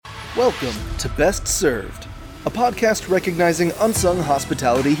Welcome to Best Served, a podcast recognizing unsung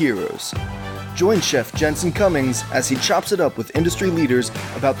hospitality heroes. Join Chef Jensen Cummings as he chops it up with industry leaders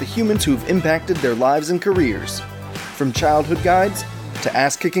about the humans who've impacted their lives and careers. From childhood guides to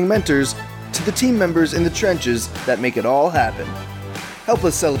ass-kicking mentors to the team members in the trenches that make it all happen. Help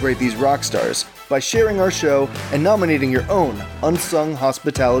us celebrate these rock stars by sharing our show and nominating your own unsung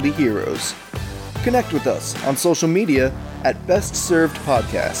hospitality heroes. Connect with us on social media at Best Served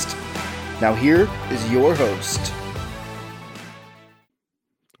Podcast. Now here is your host.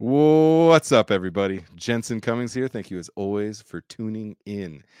 What's up, everybody? Jensen Cummings here. Thank you, as always, for tuning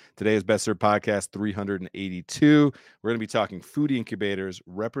in. Today is Best Served Podcast 382. We're going to be talking food incubators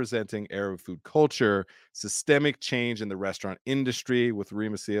representing Arab food culture, systemic change in the restaurant industry with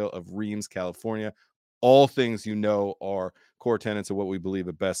Reem Assil of Reem's, California. All things you know are core tenets of what we believe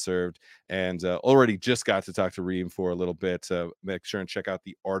at Best Served, and already just got to talk to Reem for a little bit. Make sure and check out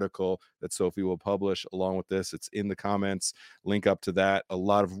the article that Sophie will publish along with this. It's in the comments. Link up to that. A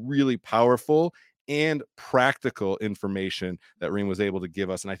lot of really powerful and practical information that Reem was able to give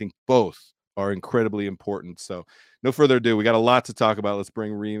us, and I think both are incredibly important. So no further ado, we got a lot to talk about. Let's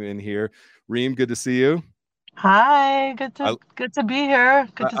bring Reem in here. Reem, good to see you. Hi, good to be here.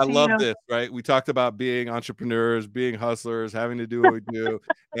 Good to see you. I love this, right? We talked about being entrepreneurs, being hustlers, having to do what we do.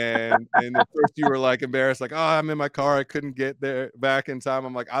 And at first you were like embarrassed, like, oh, I'm in my car. I couldn't get there back in time.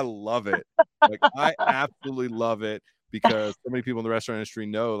 I'm like, I love it. Like, I absolutely love it because so many people in the restaurant industry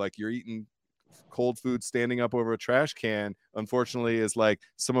know, like, you're eating cold food standing up over a trash can, unfortunately, is like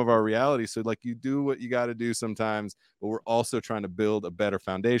some of our reality. So like, you do what you got to do sometimes, but we're also trying to build a better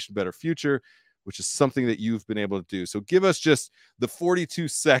foundation, better future, which is something that you've been able to do. So give us just the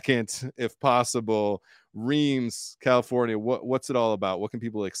 42-second, if possible, Reem's, California. What's it all about? What can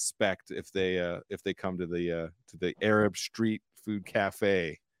people expect if they come to the Arab Street Food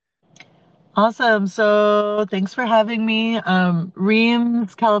Cafe? Awesome. So thanks for having me.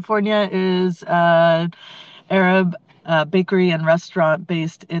 Reem's, California is Arab bakery and restaurant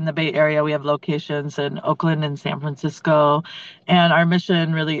based in the Bay Area. We have locations in Oakland and San Francisco. And our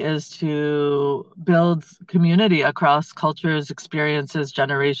mission really is to build community across cultures, experiences,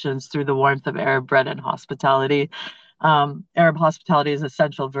 generations through the warmth of Arab bread and hospitality. Arab hospitality is an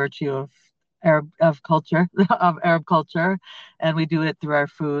essential virtue of Arab culture, and we do it through our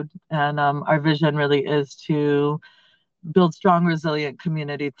food. And our vision really is to build strong, resilient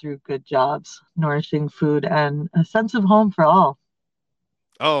community through good jobs, nourishing food, and a sense of home for all.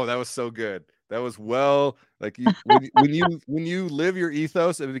 Oh, that was so good. That was like when you live your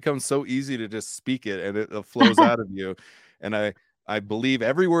ethos, it becomes so easy to just speak it and it flows out of you. And I believe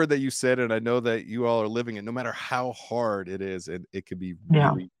every word that you said, and I know that you all are living it, no matter how hard it is, and it can be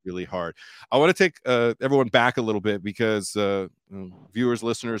really, really hard. I want to take everyone back a little bit because viewers,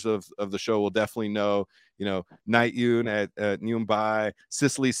 listeners of the show will definitely know, Night Yoon at Nyumbai,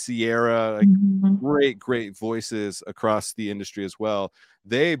 Cicely Sierra, like great voices across the industry as well.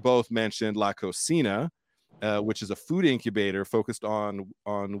 They both mentioned La Cocina, which is a food incubator focused on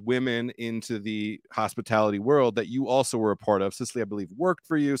women into the hospitality world that you also were a part of. Cicely, I believe, worked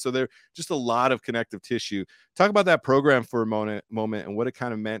for you. So there's just a lot of connective tissue. Talk about that program for a moment and what it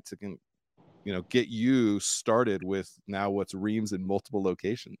kind of meant to, get you started with now what's Reem's in multiple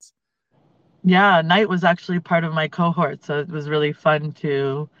locations. Yeah, Night was actually part of my cohort. So it was really fun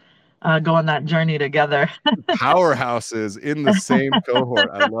to go on that journey together. Powerhouses in the same cohort.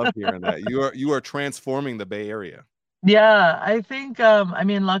 I love hearing that. You are transforming the Bay Area. Yeah, I think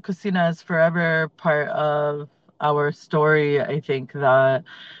La Cocina is forever part of our story. I think that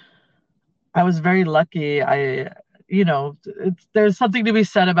I was very lucky. There's something to be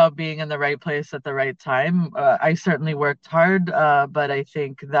said about being in the right place at the right time. I certainly worked hard, but I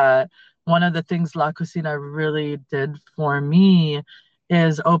think that one of the things La Cocina really did for me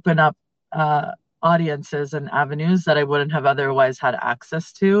is open up audiences and avenues that I wouldn't have otherwise had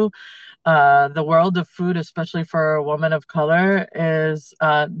access to. The world of food, especially for a woman of color, is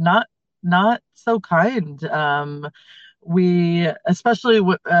not so kind. We, especially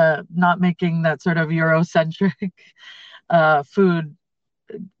not making that sort of Eurocentric food,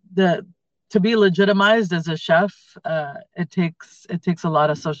 to be legitimized as a chef, it takes a lot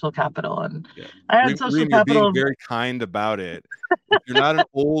of social capital, and I had social capital. You're being very kind about it. If you're not an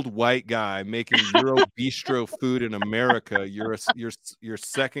old white guy making Euro bistro food in America, you're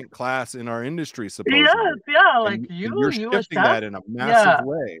second class in our industry, supposedly. Yes, yeah, like and you're shifting that in a massive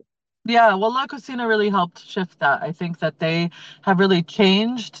way. Yeah, well, La Cocina really helped shift that. I think that they have really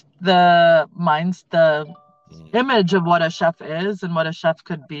changed the image of what a chef is and what a chef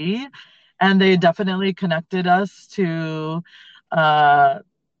could be. And they definitely connected us to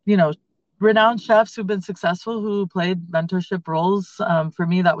you know, renowned chefs who've been successful who played mentorship roles. For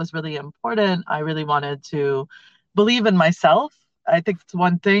me, that was really important. I really wanted to believe in myself. I think it's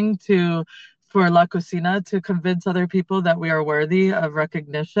one thing for La Cocina to convince other people that we are worthy of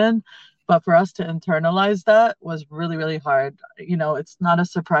recognition. But for us to internalize that was really, really hard. It's not a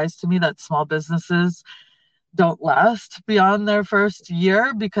surprise to me that small businesses don't last beyond their first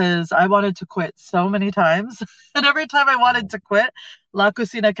year because I wanted to quit so many times. And every time I wanted to quit, La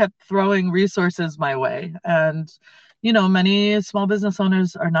Cocina kept throwing resources my way. And, many small business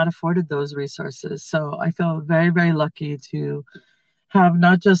owners are not afforded those resources. So I feel very, very lucky to have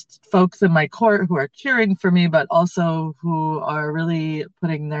not just folks in my court who are cheering for me, but also who are really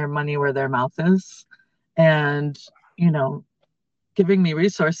putting their money where their mouth is and, you know, giving me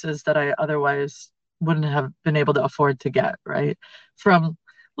resources that I otherwise wouldn't have been able to afford to get, right? From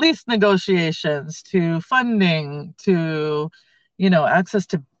lease negotiations to funding to, access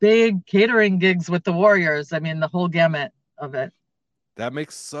to big catering gigs with the Warriors. I mean, the whole gamut of it. That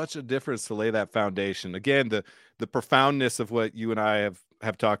makes such a difference to lay that foundation. Again, the profoundness of what you and I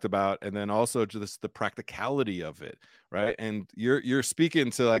have talked about, and then also just the practicality of it, right? And you're speaking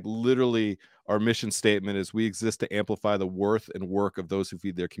to like literally our mission statement is we exist to amplify the worth and work of those who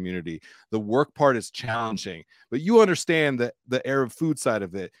feed their community. The work part is challenging, but you understand that the Arab food side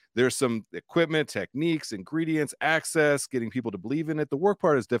of it. There's some equipment, techniques, ingredients, access, getting people to believe in it. The work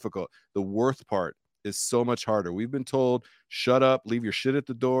part is difficult. The worth part is so much harder. We've been told, shut up, leave your shit at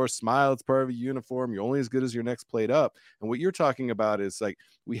the door, smile, it's part of a uniform. You're only as good as your next plate up. And what you're talking about is like,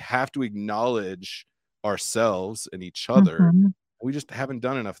 we have to acknowledge ourselves and each other. Mm-hmm. We just haven't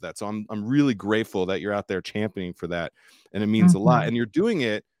done enough of that. So I'm really grateful that you're out there championing for that. And it means a lot. And you're doing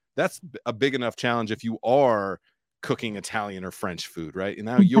it. That's a big enough challenge if you are cooking Italian or French food, right? And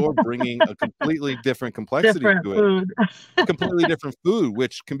now you're bringing a completely different complexity different to food. it. Completely different food,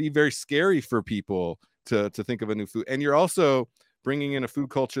 which can be very scary for people to think of a new food. And you're also bringing in a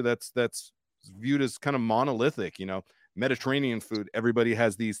food culture that's viewed as kind of monolithic, Mediterranean food, everybody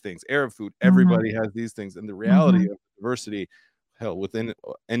has these things. Arab food, everybody has these things. And the reality of diversity, hell, within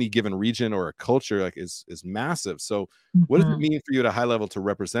any given region or a culture, like is massive. So what does it mean for you at a high level to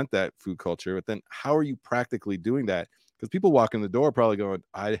represent that food culture? But then how are you practically doing that? Because people walk in the door probably going,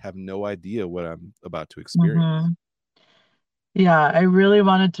 I have no idea what I'm about to experience. Yeah, I really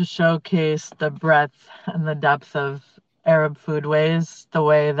wanted to showcase the breadth and the depth of Arab foodways, the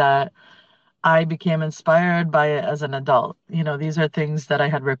way that I became inspired by it as an adult. These are things that I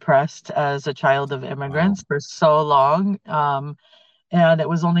had repressed as a child of immigrants for so long. And it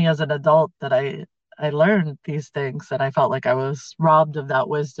was only as an adult that I learned these things, and I felt like I was robbed of that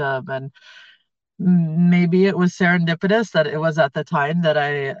wisdom. And maybe it was serendipitous that it was at the time that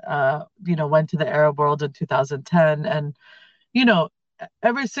I, went to the Arab world in 2010. And, you know,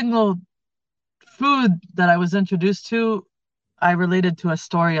 every single food that I was introduced to, I related to a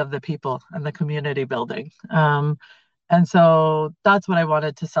story of the people and the community building. And so that's what I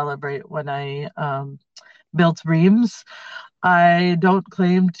wanted to celebrate when I built Reams. I don't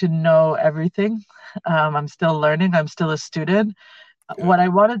claim to know everything. I'm still learning. I'm still a student. Good. What I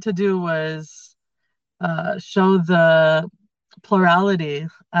wanted to do was show the plurality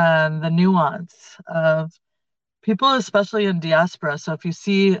and the nuance of people, especially in diaspora. So if you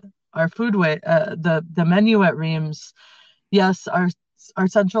see our the menu at Reams, yes, our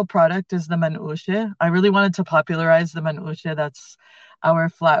central product is the manouche. I really wanted to popularize the manouche. That's our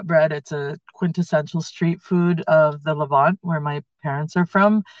flatbread. It's a quintessential street food of the Levant, where my parents are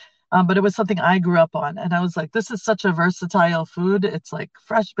from. But it was something I grew up on. And I was like, this is such a versatile food. It's like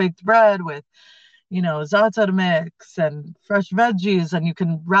fresh baked bread with, za'atar mix and fresh veggies, and you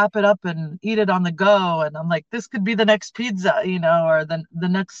can wrap it up and eat it on the go. And I'm like, this could be the next pizza, or the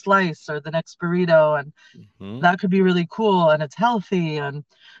next slice or the next burrito. And that could be really cool, and it's healthy. And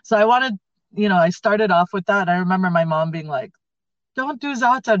so I wanted, I started off with that. I remember my mom being like, don't do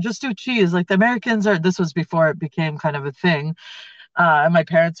za'atar, just do cheese. Like the Americans this was before it became kind of a thing. And my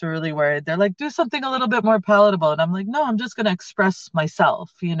parents were really worried. They're like, do something a little bit more palatable. And I'm like, no, I'm just going to express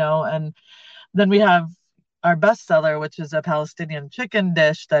myself, and then we have our bestseller, which is a Palestinian chicken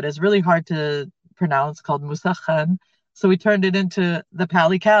dish that is really hard to pronounce, called musakhan. So we turned it into the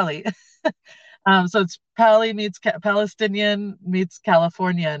Pali Cali. So it's Pali meets Palestinian meets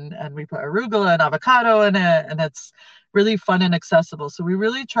Californian, and we put arugula and avocado in it, and it's really fun and accessible. So we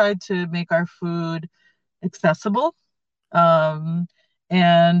really tried to make our food accessible. And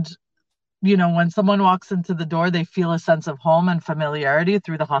when someone walks into the door, they feel a sense of home and familiarity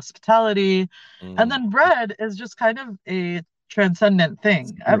through the hospitality. And then bread is just kind of a transcendent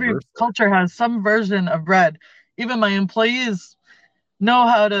thing. Every culture has some version of bread. Even my employees know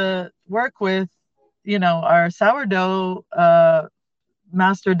how to work with, our sourdough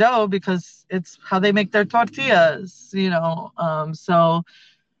master dough because it's how they make their tortillas. So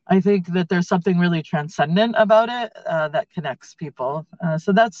I think that there's something really transcendent about it that connects people.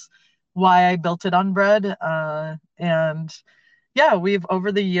 So that's why I built it on bread. And yeah, we've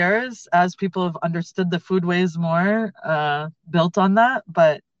over the years, as people have understood the food ways more, built on that.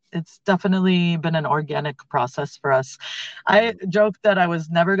 But it's definitely been an organic process for us. I joked that I was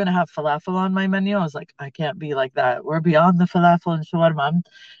never going to have falafel on my menu. I was like, I can't be like that. We're beyond the falafel and shawarma.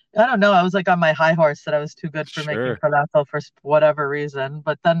 I don't know. I was like on my high horse that I was too good for making Sure. falafel for whatever reason.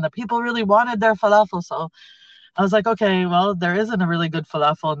 But then the people really wanted their falafel. So I was like, okay, well, there isn't a really good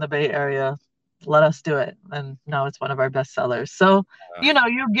falafel in the Bay Area. Let us do it. And now it's one of our best sellers. So, Uh,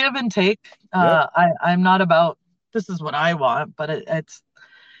 you give and take. yep. I'm not about this is what I want, but it's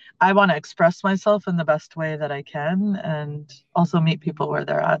I want to express myself in the best way that I can and also meet people where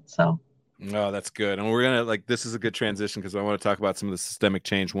they're at. So Oh, that's good. And we're gonna this is a good transition because I want to talk about some of the systemic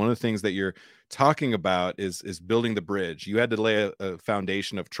change. One of the things that you're talking about is building the bridge. You had to lay a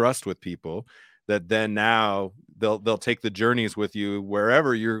foundation of trust with people that then now they'll take the journeys with you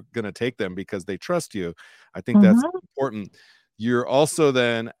wherever you're gonna take them because they trust you. I think that's mhm, important. You're also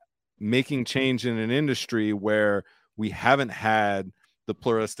then making change in an industry where we haven't had the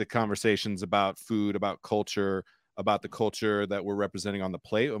pluralistic conversations about food, about culture, about the culture that we're representing on the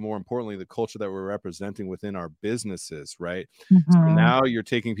plate, or more importantly, the culture that we're representing within our businesses, right? So mhm, now you're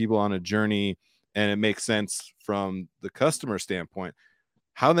taking people on a journey and it makes sense from the customer standpoint.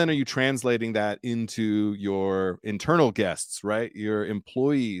 How then are you translating that into your internal guests, right? Your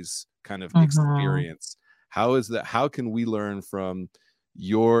employees kind of mhm, experience. How is that? How can we learn from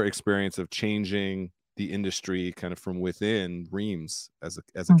your experience of changing the industry kind of from within Reams as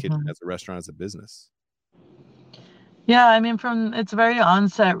a kitchen, mhm. as a restaurant, as a business? Yeah, I mean, from its very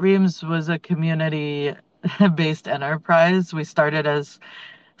onset, Reams was a community based enterprise. We started as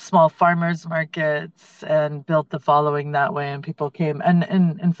small farmers markets and built the following that way, and people came. And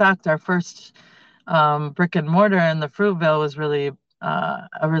in fact, our first brick and mortar in the Fruitvale was really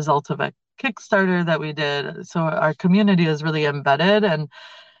a result of a Kickstarter that we did. So our community is really embedded, and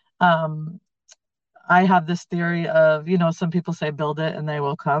um, I have this theory of, some people say build it and they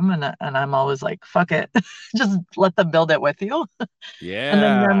will come, and I'm always like, fuck it, just let them build it with you, and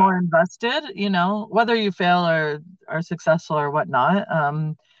then they're Yeah. more invested, whether you fail or are successful or whatnot.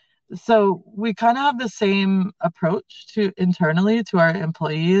 So we kind of have the same approach to internally to our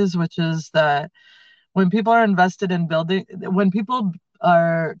employees, which is that when people are invested in building, when people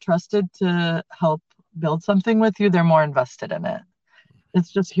are trusted to help build something with you, they're more invested in it.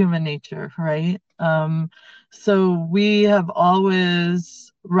 It's just human nature, right? So we have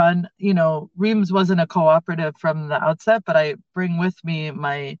always run, Reams wasn't a cooperative from the outset, but I bring with me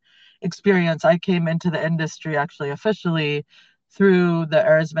my experience. I came into the industry actually officially through the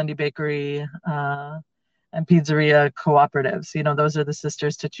Arizmendi Bakery and Pizzeria cooperatives. Those are the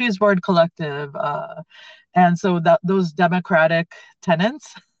Sisters to Cheese Board Collective. And so that those democratic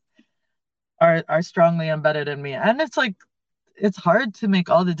tenants are strongly embedded in me. And it's hard to make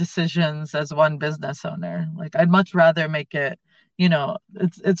all the decisions as one business owner. Like I'd much rather make it,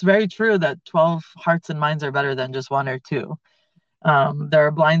 it's very true that 12 hearts and minds are better than just one or two. There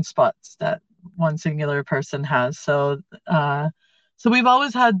are blind spots that one singular person has. So we've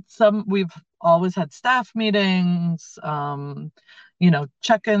always had staff meetings,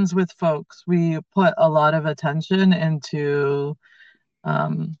 check-ins with folks. We put a lot of attention into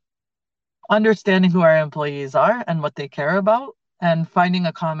um, understanding who our employees are and what they care about and finding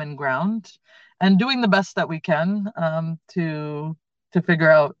a common ground and doing the best that we can to figure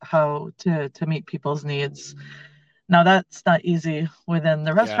out how to meet people's needs. Now that's not easy within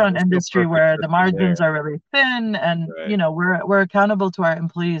the Yeah, restaurant there's no industry perfect where the system there. margins are really thin, and Right. we're accountable to our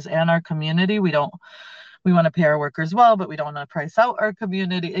employees and our community. We want to pay our workers well, but we don't want to price out our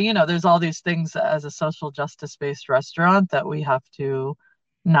community. There's all these things as a social justice based restaurant that we have to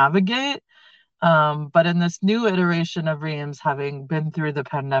navigate. But in this new iteration of Reams, having been through the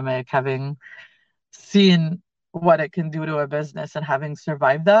pandemic, having seen what it can do to a business and having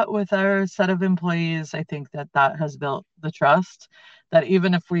survived that with our set of employees, I think that has built the trust that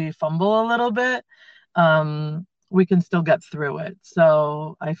even if we fumble a little bit, we can still get through it.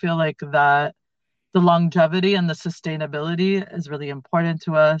 So I feel like that the longevity and the sustainability is really important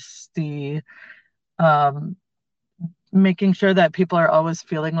to us. The um, making sure that people are always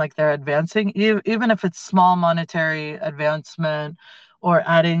feeling like they're advancing, even if it's small monetary advancement or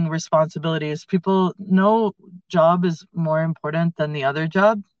adding responsibilities. People, no job is more important than the other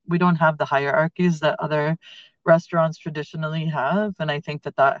job. We don't have the hierarchies that other restaurants traditionally have. And I think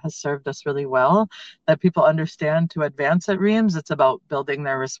that has served us really well, that people understand to advance at Reams, it's about building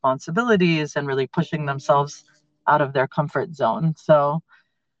their responsibilities and really pushing themselves out of their comfort zone. So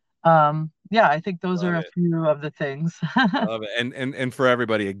yeah, I think those are a few of the things. I love it. And for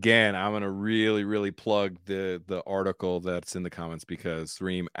everybody, again, I'm going to really, really plug the article that's in the comments, because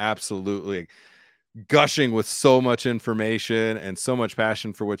Reem absolutely gushing with so much information and so much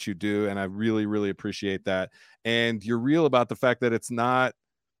passion for what you do. And I really, really appreciate that. And you're real about the fact that it's not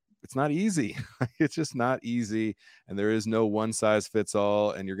easy. It's just not easy. And there is no one size fits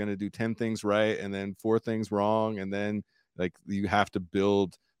all. And you're going to do 10 things right and then 4 things wrong. And then like you have to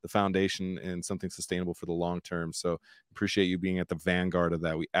build the foundation and something sustainable for the long term. So appreciate you being at the vanguard of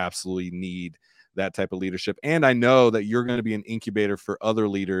that. We absolutely need that type of leadership. And I know that you're going to be an incubator for other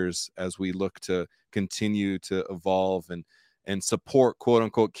leaders as we look to continue to evolve and support quote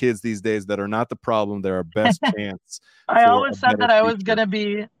unquote kids these days that are not the problem. They're our best chance. I always said that I was going to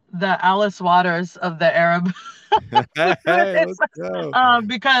be the Alice Waters of the Arab. Hey, let's go.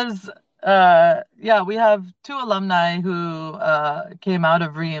 Because yeah, we have 2 alumni who came out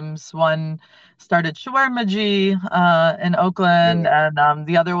of Reams. One started Shawarma-Ji in Oakland, and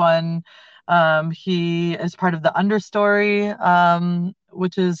the other one, he is part of the Understory,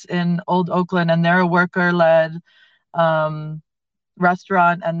 which is in Old Oakland, and they're a worker-led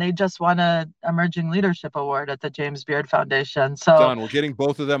restaurant, and they just won an Emerging Leadership Award at the James Beard Foundation. So done. We're getting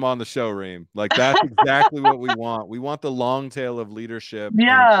both of them on the show, Reem. Like that's exactly what we want. We want the long tail of leadership and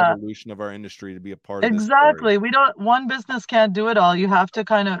evolution of our industry to be a part of this story. We don't, one business can't do it all. You have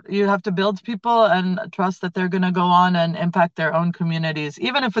to build people and trust that they're going to go on and impact their own communities,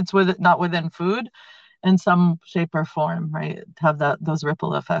 even if it's not within food, in some shape or form, right? Have those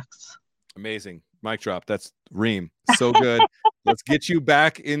ripple effects. Amazing. Mic drop. That's Reem. So good. Let's get you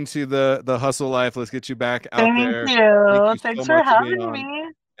back into the hustle life. Let's get you back out there. Thank you. Thanks for having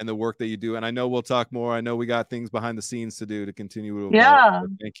me. And the work that you do. And I know we'll talk more. I know we got things behind the scenes to do to continue to evolve. Yeah.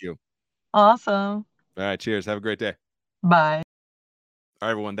 Thank you. Awesome. All right. Cheers. Have a great day. Bye. All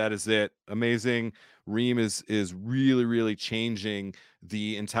right, everyone. That is it. Amazing. Reem is really, really changing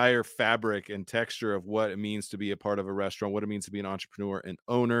the entire fabric and texture of what it means to be a part of a restaurant, what it means to be an entrepreneur and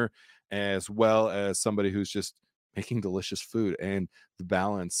owner, as well as somebody who's just making delicious food. And the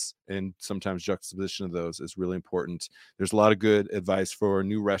balance and sometimes juxtaposition of those is really important. There's a lot of good advice for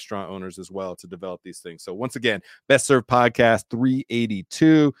new restaurant owners as well to develop these things. So once again, Best Served Podcast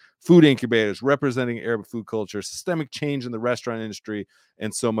 382, food incubators representing Arab food culture, systemic change in the restaurant industry,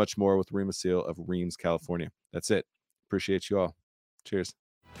 and so much more with Reem Assil of Reams, California. That's it. Appreciate you all. Cheers.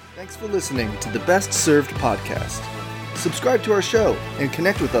 Thanks for listening to the Best Served Podcast. Subscribe to our show and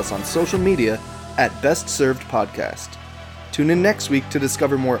connect with us on social media at Best Served Podcast. Tune in next week to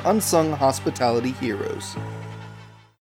discover more unsung hospitality heroes.